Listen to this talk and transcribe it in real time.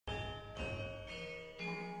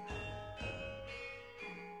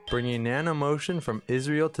Bringing Nanomotion from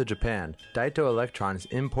Israel to Japan, Daito Electron is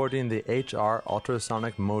importing the HR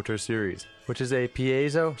Ultrasonic Motor Series, which is a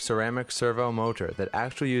piezo ceramic servo motor that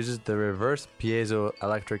actually uses the reverse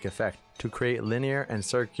piezoelectric effect to create linear and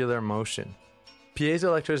circular motion.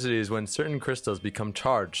 Piezoelectricity is when certain crystals become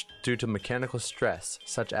charged due to mechanical stress,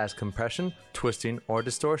 such as compression, twisting, or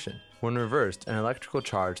distortion. When reversed, an electrical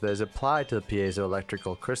charge that is applied to the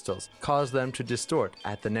piezoelectrical crystals causes them to distort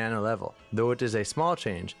at the nano level. Though it is a small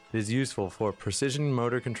change, it is useful for precision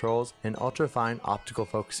motor controls and ultrafine optical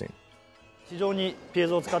focusing.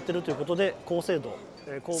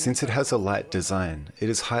 Since it has a light design, it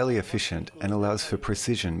is highly efficient and allows for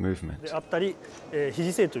precision movement.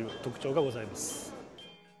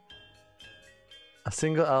 A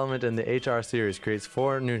single element in the HR series creates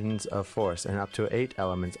 4 newtons of force, and up to 8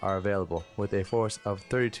 elements are available with a force of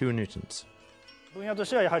 32 newtons. We are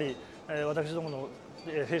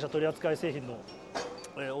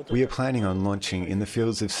planning on launching in the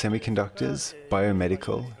fields of semiconductors,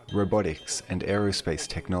 biomedical, robotics, and aerospace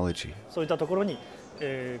technology.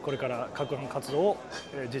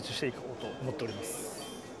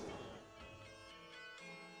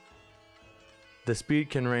 The speed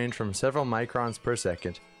can range from several microns per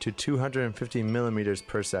second to 250 millimeters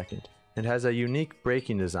per second, and has a unique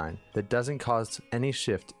braking design that doesn't cause any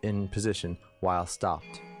shift in position while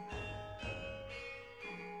stopped.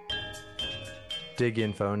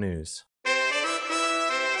 DigInfo News.